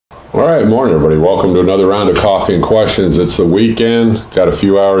All right, morning everybody. Welcome to another round of coffee and questions. It's the weekend, got a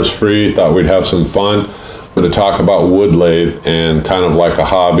few hours free, thought we'd have some fun. I'm going to talk about wood lathe and kind of like a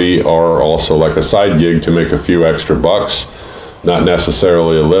hobby or also like a side gig to make a few extra bucks. Not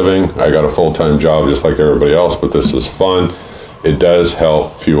necessarily a living. I got a full-time job just like everybody else, but this is fun. It does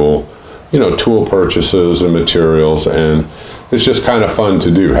help fuel, tool purchases and materials, and it's just kind of fun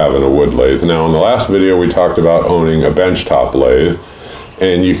to do having a wood lathe. Now in the last video we talked about owning a benchtop lathe,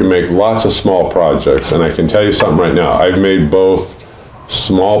 and you can make lots of small projects. And I can tell you something right now, I've made both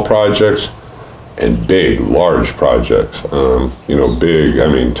small projects and big, large projects. Big, I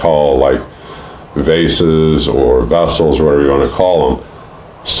mean tall, like vases or vessels, whatever you want to call them.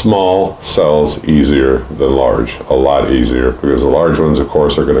 Small sells easier than large, a lot easier, because the large ones, of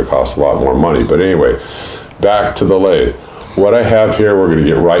course, are going to cost a lot more money. But anyway, back to the lathe. What I have here, we're going to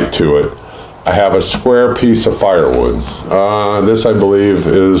get right to it. I have a square piece of firewood. This, I believe,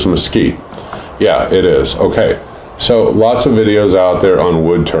 is mesquite. Yeah, it is. Okay, so lots of videos out there on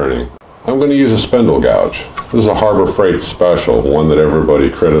wood turning. I'm going to use a spindle gouge. This is a Harbor Freight special, one that everybody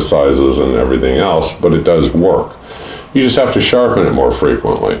criticizes and everything else, but it does work. You just have to sharpen it more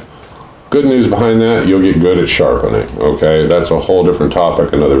frequently. Good news behind that, you'll get good at sharpening, okay? That's a whole different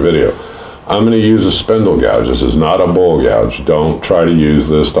topic, another video. I'm going to use a spindle gouge. This is not a bowl gouge. Don't try to use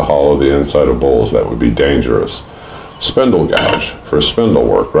this to hollow the inside of bowls. That would be dangerous. Spindle gouge for spindle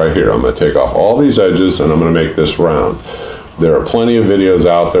work right here. I'm going to take off all these edges and I'm going to make this round. There are plenty of videos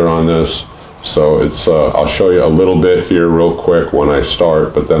out there on this, so I'll show you a little bit here real quick when I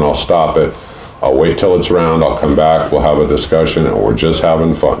start, but then I'll stop it. I'll wait till it's round, I'll come back, we'll have a discussion, and we're just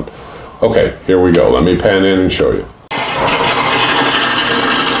having fun. Okay, here we go. Let me pan in and show you.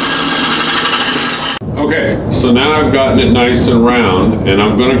 Okay, so now I've gotten it nice and round, and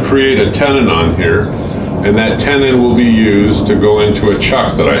I'm going to create a tenon on here, and that tenon will be used to go into a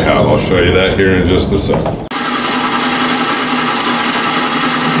chuck that I have. I'll show you that here in just a second.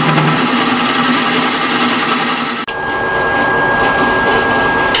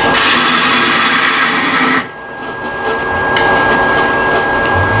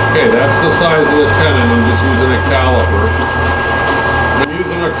 Okay, that's the size of the tenon. I'm just using a caliper. I'm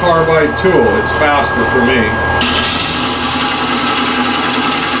using a carbide tool. It's faster for me.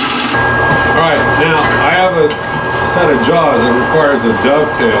 Alright, now I have a set of jaws that requires a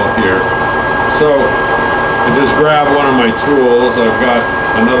dovetail here. So I just grab one of my tools. I've got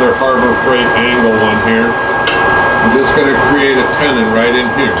another Harbor Freight angle one here. I'm just going to create a tenon right in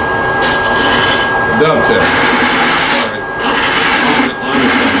here. A dovetail.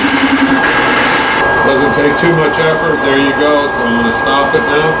 Doesn't take too much effort. There you go. So I'm going to stop it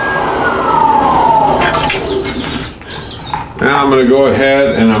now. Now I'm going to go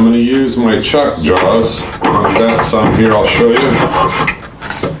ahead and I'm going to use my chuck jaws. I've got some here. I'll show you.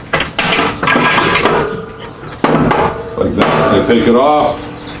 Just like that. So I take it off.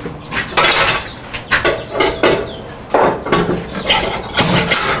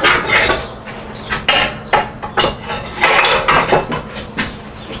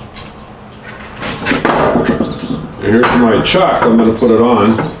 Here's my chuck. I'm going to put it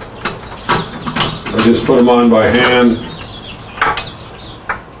on. I just put them on by hand,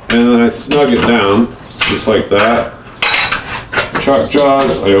 and then I snug it down just like that. Chuck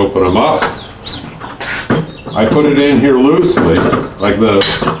jaws, I open them up. I put it in here loosely like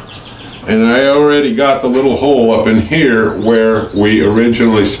this, and I already got the little hole up in here where we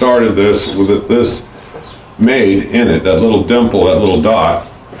originally started this with this made in it, that little dimple, that little dot.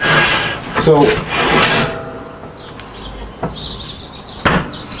 So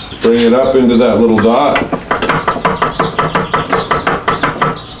bring it up into that little dot.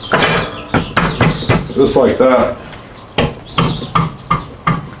 Just like that.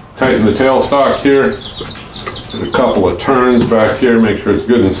 Tighten the tailstock here. And a couple of turns back here, make sure it's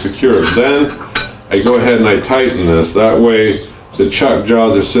good and secure. Then I go ahead and I tighten this. That way the chuck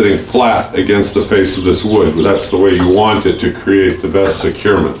jaws are sitting flat against the face of this wood. That's the way you want it to create the best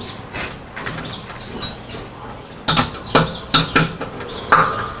securement.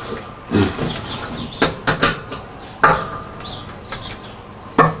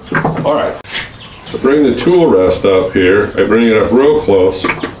 Alright, so bring the tool rest up here. I bring it up real close,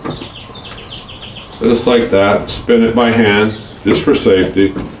 just like that. Spin it by hand, just for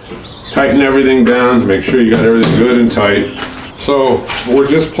safety. Tighten everything down, make sure you got everything good and tight. So we're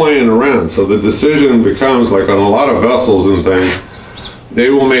just playing around, so the decision becomes, like on a lot of vessels and things, they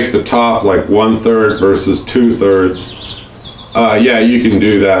will make the top like 1/3 versus 2/3. Yeah, you can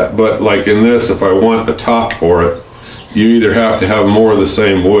do that, but like in this, if I want a top for it, you either have to have more of the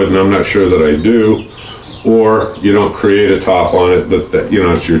same wood, and I'm not sure that I do, or you don't create a top on it, but that, you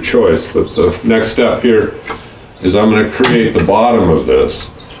know, it's your choice. But the next step here is I'm going to create the bottom of this.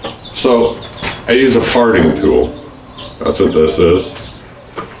 So I use a parting tool. That's what this is.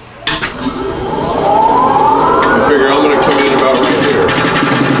 I figure I'm going to come in about right here.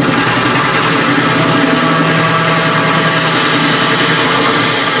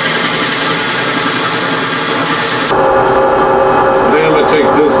 Then I'm going to take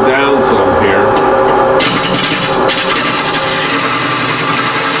this down some here.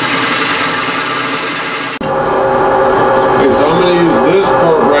 Okay, so I'm going to use this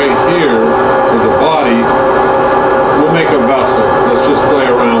part right here for the body. We'll make a vessel. Let's just play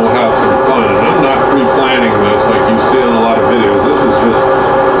around. We'll have some fun. And I'm not pre-planning this like you see in a lot of videos. This is just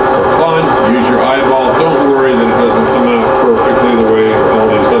for fun. Use your eyeball. Don't worry that it doesn't come out perfectly the way all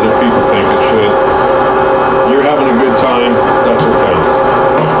these other people think it should. You're having a good time. That's what counts.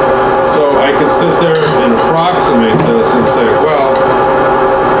 So I can sit there and approximate this and say, well,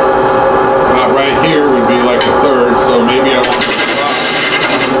 about right here would be like a third, so maybe I want to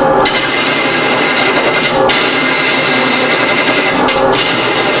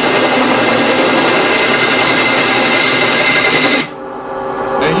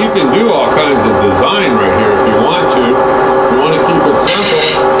now you can do all kinds of design right here if you want to. If you want to keep it simple,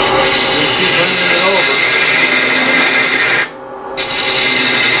 just keep bringing it over.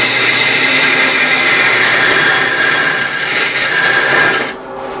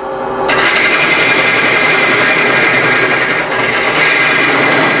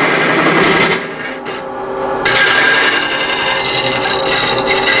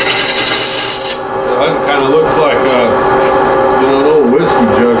 That kind of looks like a, you know, an old whiskey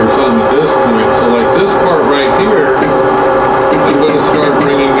jug or something at this point. So like this part right here, I'm going to start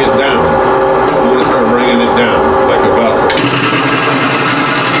bringing it down. I'm going to start bringing it down like a vessel.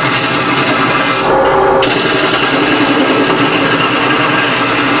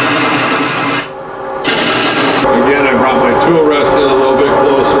 Again, I brought my tool rest in a little bit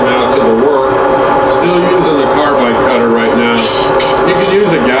closer now to the work. Still using the carbide cutter right now. You can use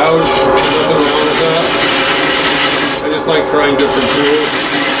a gouge, nothing wrong with that. I just like trying different tools.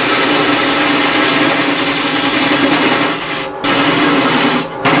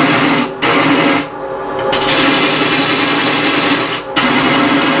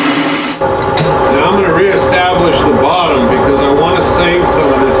 Now I'm going to reestablish the bottom because I want to save some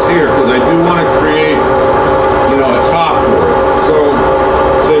of this here because I do want to create, you know, a top for it. So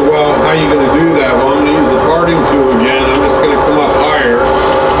say, well, how are you going to do that? Well, I'm going to use the parting tool again. I'm just going to come up higher.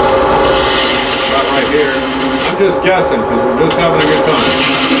 About right here. I'm just guessing because we're just having a good time.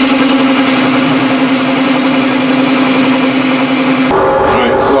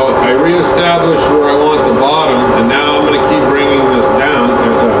 Alright, so I reestablished where I want the bottom, and now I'm going to keep bringing this down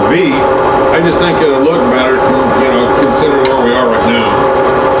at a V. I just think it'll look better, you know, considering where we are right now.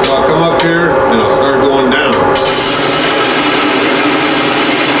 So I'll come up here and I'll start going down.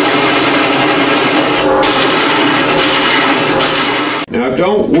 Now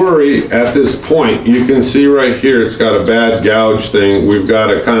don't worry at this point. You can see right here it's got a bad gouge thing. We've got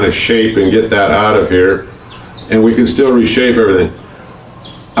to kind of shape and get that out of here. And we can still reshape everything.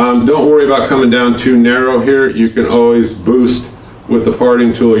 Don't worry about coming down too narrow here. You can always boost with the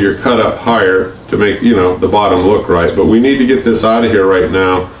parting tool your cut up higher to make, you know, the bottom look right. But we need to get this out of here right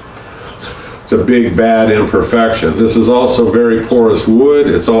now. It's a big bad imperfection. This is also very porous wood.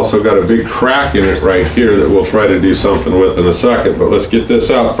 It's also got a big crack in it right here that we'll try to do something with in a second, but let's get this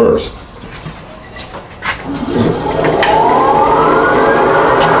out first.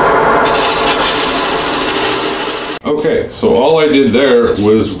 Okay, so all I did there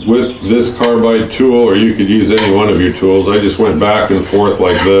was with this carbide tool, or you could use any one of your tools, I just went back and forth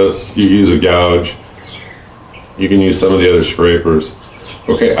like this. You use a gouge. You can use some of the other scrapers.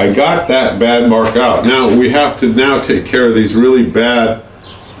 Okay, I got that bad mark out. Now we have to now take care of these really bad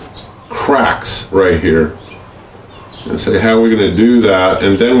cracks right here. And say, how are we going to do that?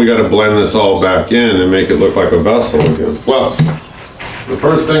 And then we got to blend this all back in and make it look like a vessel again. Well, the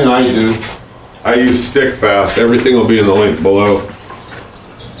first thing I do, I use stick fast. Everything will be in the link below.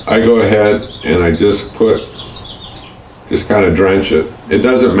 I go ahead and I just kind of drench it. It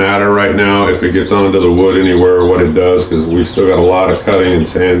doesn't matter right now if it gets onto the wood anywhere or what it does, because we've still got a lot of cutting and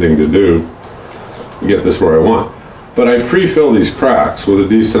sanding to do to get this where I want. But I pre-fill these cracks with a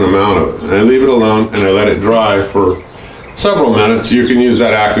decent amount of it, and I leave it alone and I let it dry for several minutes. You can use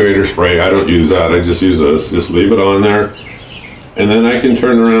that activator spray. I don't use that. I just use this. Just leave it on there, and then I can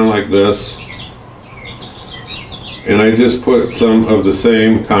turn around like this, and I just put some of the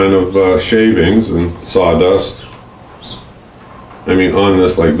same kind of shavings and sawdust, on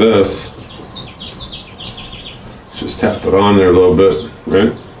this like this, Just tap it on there a little bit,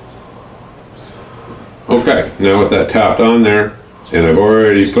 right? Okay, now with that tapped on there, and I've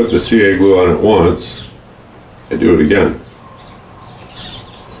already put the CA glue on it once, I do it again.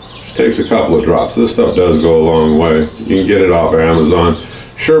 Just takes a couple of drops. This stuff does go a long way. You can get it off of Amazon.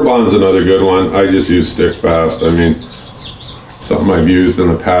 Surebond's another good one. I just use Stick Fast. I mean, something I've used in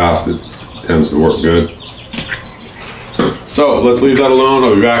the past. It tends to work good. So let's leave that alone.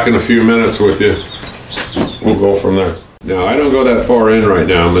 I'll be back in a few minutes with you. We'll go from there. Now, I don't go that far in right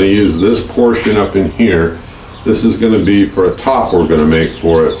now. I'm going to use this portion up in here. This is going to be for a top we're going to make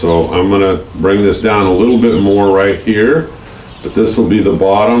for it. So I'm going to bring this down a little bit more right here. But this will be the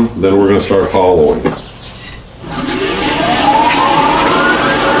bottom. Then we're going to start hollowing.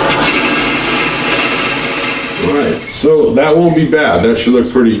 Alright, so that won't be bad. That should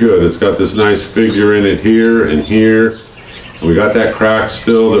look pretty good. It's got this nice figure in it here and here. We got that crack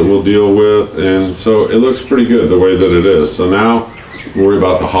still that we'll deal with, and so it looks pretty good the way that it is. So now, worry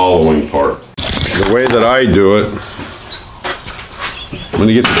about the hollowing part. The way that I do it, I'm going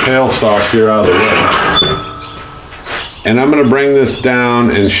to get the tailstock here out of the way. And I'm going to bring this down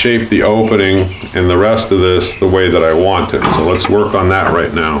and shape the opening and the rest of this the way that I want it. So let's work on that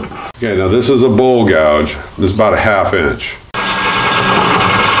right now. Okay, now this is a bowl gouge. This is about a 1/2 inch.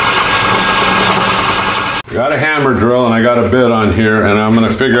 I got a hammer drill and I got a bit on here, and I'm going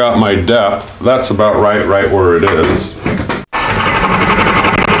to figure out my depth. That's about right where it is.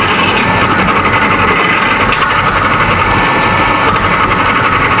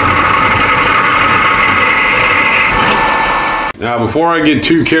 Now before I get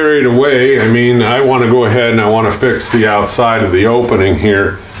too carried away, I mean, I want to go ahead and I want to fix the outside of the opening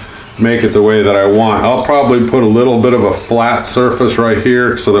here, make it the way that I want. I'll probably put a little bit of a flat surface right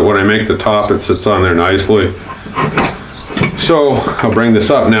here so that when I make the top it sits on there nicely. So I'll bring this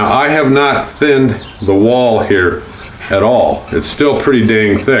up. Now I have not thinned the wall here at all. It's still pretty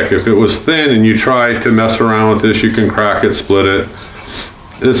dang thick. If it was thin and you try to mess around with this, you can crack it, split it.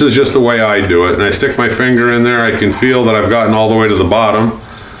 This is just the way I do it. And I stick my finger in there. I can feel that I've gotten all the way to the bottom.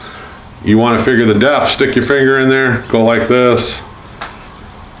 You want to figure the depth, stick your finger in there, go like this.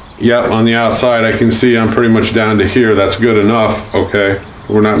 Yep, on the outside I can see I'm pretty much down to here. That's good enough, okay?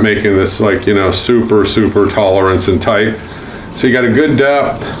 We're not making this like, you know, super tolerance and tight. So you got a good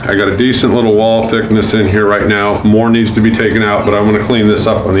depth. I got a decent little wall thickness in here right now. More needs to be taken out, but I'm going to clean this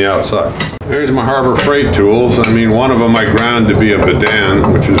up on the outside. There's my Harbor Freight tools. I mean, one of them I ground to be a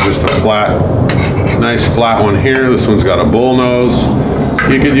Badan, which is just a flat, nice flat one here. This one's got a bull nose.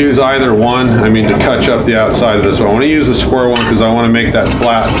 You could use either one, I mean, to touch up the outside of this one. I want to use the square one because I want to make that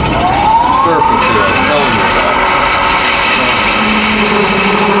flat surface here. I'm telling you that.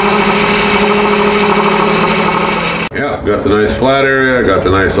 Yeah, got the nice flat area, got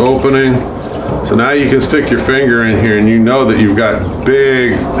the nice opening. So now you can stick your finger in here and you know that you've got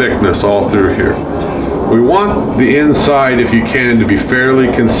big thickness all through here. We want the inside, if you can, to be fairly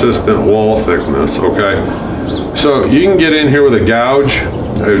consistent wall thickness, okay? So you can get in here with a gouge.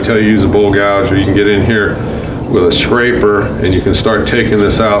 I would tell you use a bull gouge, or you can get in here with a scraper and you can start taking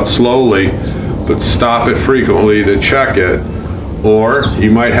this out slowly, but stop it frequently to check it. Or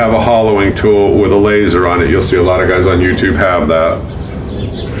you might have a hollowing tool with a laser on it. You'll see a lot of guys on YouTube have that.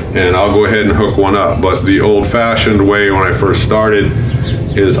 And I'll go ahead and hook one up. But the old-fashioned way when I first started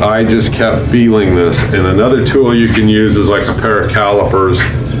is I just kept feeling this. And another tool you can use is like a pair of calipers.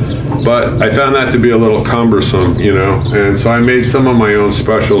 But I found that to be a little cumbersome, you know. And so I made some of my own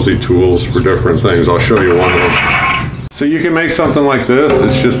specialty tools for different things. I'll show you one of them. So you can make something like this.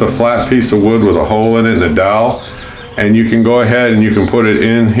 It's just a flat piece of wood with a hole in it and a dowel. And you can go ahead and you can put it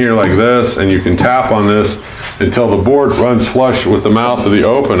in here like this, and you can tap on this until the board runs flush with the mouth of the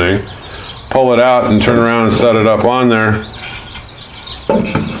opening. Pull it out and turn around and set it up on there.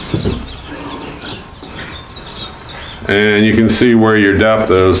 And you can see where your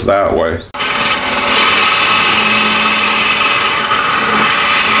depth is that way.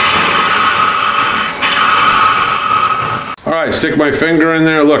 All right, stick my finger in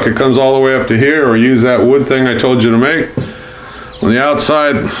there. Look, it comes all the way up to here, or use that wood thing I told you to make. On the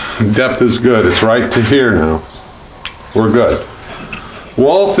outside, depth is good. It's right to here now. We're good.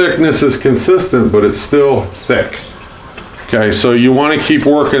 Wall thickness is consistent, but it's still thick. Okay, so you want to keep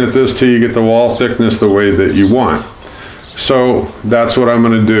working at this till you get the wall thickness the way that you want. So that's what I'm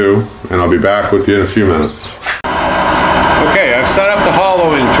going to do, and I'll be back with you in a few minutes. Okay, I've set up the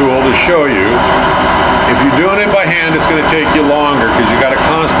hollowing tool to show you. If you're doing it by hand, it's going to take you longer because you got to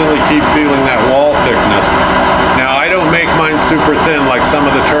constantly keep feeling that wall thickness. Now, I don't make mine super thin like some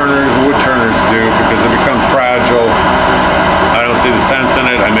of the wood turners do because they become fragile. I don't see the sense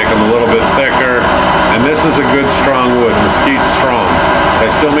in it. I make them a little bit thicker. And this this is a good strong wood, mesquite's strong.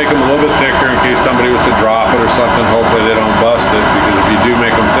 I still make them a little bit thicker in case somebody was to drop it or something. Hopefully they don't bust it, because if you do make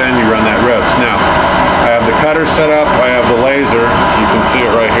them thin, you run that risk. Now, I have the cutter set up, I have the laser. You can see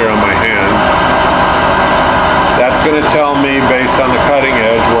it right here on my hand. That's going to tell me, based on the cutting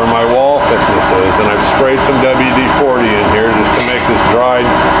edge, where my wall thickness is. And I've sprayed some WD-40 in here just to make this dried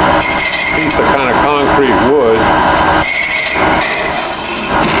piece of kind of concrete wood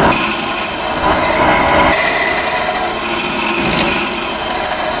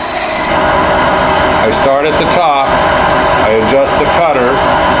I start at the top, I adjust the cutter,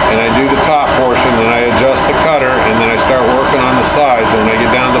 and I do the top portion, then I adjust the cutter, and then I start working on the sides. And when I get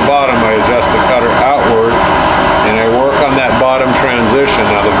down to the bottom, I adjust the cutter outward, and I work on that bottom transition.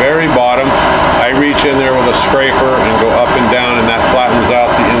 Now the very bottom, I reach in there with a scraper and go up and down, and that flattens out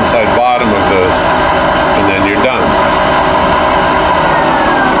the inside bottom of this, and then you're done.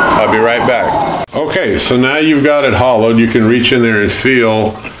 I'll be right back. Okay, so now you've got it hollowed. You can reach in there and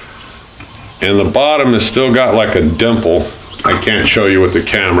feel, and the bottom has still got like a dimple. I can't show you with the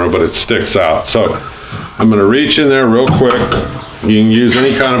camera, but it sticks out. So I'm going to reach in there real quick. You can use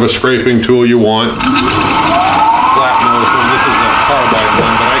any kind of a scraping tool you want. Flat nose one. This is a carbide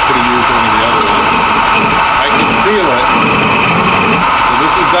one, but I could have used one of the other ones. I can feel it. So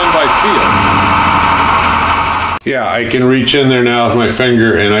this is done by feel. Yeah, I can reach in there now with my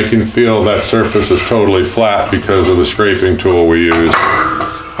finger, and I can feel that surface is totally flat because of the scraping tool we use.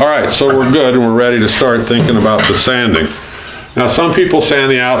 All right, so we're good and we're ready to start thinking about the sanding. Now, some people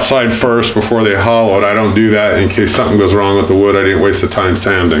sand the outside first before they hollow it. I don't do that in case something goes wrong with the wood. I didn't waste the time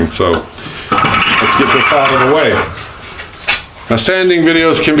sanding. So let's get this out of the way. Now, sanding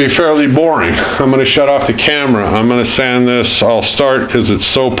videos can be fairly boring. I'm going to shut off the camera. I'm going to sand this. I'll start because it's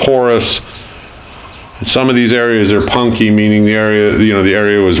so porous. Some of these areas are punky, meaning the area, the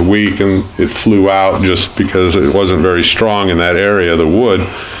area was weak and it flew out just because it wasn't very strong in that area, the wood.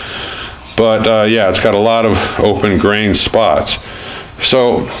 But yeah, it's got a lot of open grain spots.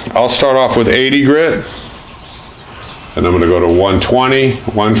 So I'll start off with 80 grit, and I'm going to go to 120,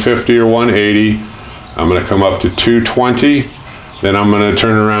 150 or 180. I'm going to come up to 220. Then I'm going to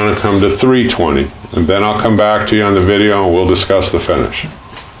turn around and come to 320. And then I'll come back to you on the video and we'll discuss the finish.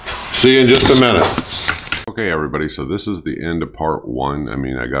 See you in just a minute. Okay, everybody, so this is the end of part one. I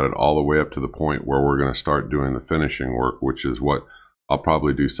mean, I got it all the way up to the point where we're going to start doing the finishing work, which is what I'll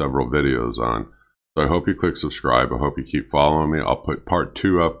probably do several videos on. So I hope you click subscribe. I hope you keep following me. I'll put part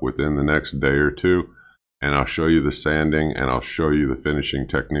two up within the next day or two, and I'll show you the sanding and I'll show you the finishing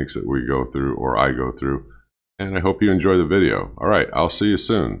techniques that we go through, or I go through. And I hope you enjoy the video. All right, I'll see you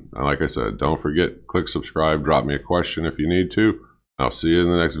soon. And like I said, don't forget, click subscribe, drop me a question if you need to. I'll see you in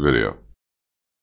the next video.